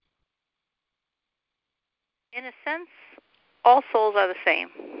In a sense, all souls are the same,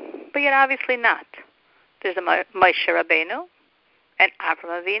 but yet obviously not. There's a Moshe Rabbeinu, an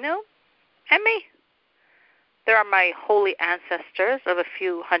Avraham Avinu, and me. There are my holy ancestors of a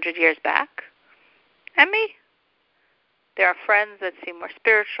few hundred years back, and me. There are friends that seem more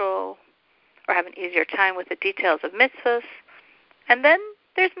spiritual or have an easier time with the details of mitzvahs, and then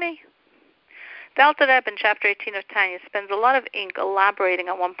there's me. The Alter Rebbe in chapter 18 of Tanya spends a lot of ink elaborating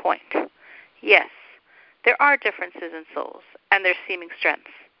on one point. Yes, there are differences in souls and their seeming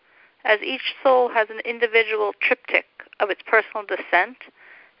strengths, as each soul has an individual triptych of its personal descent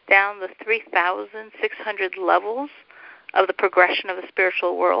down the 3,600 levels of the progression of the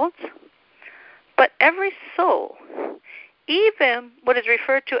spiritual worlds. But every soul, even what is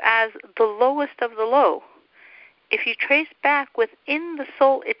referred to as the lowest of the low, if you trace back within the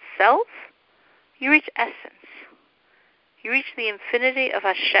soul itself, you reach essence. You reach the infinity of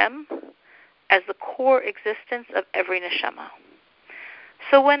Hashem as the core existence of every neshama.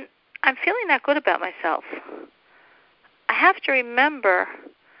 So when I'm feeling not good about myself, I have to remember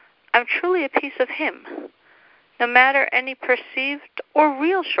I'm truly a piece of Him, no matter any perceived or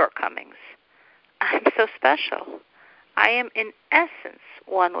real shortcomings. I'm so special. I am in essence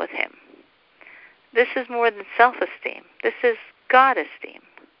one with Him. This is more than self-esteem. This is God-esteem.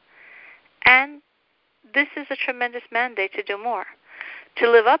 And this is a tremendous mandate to do more, to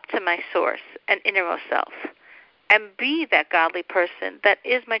live up to my source and innermost self, and be that godly person that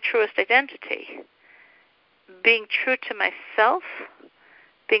is my truest identity, being true to myself,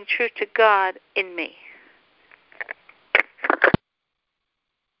 being true to God in me.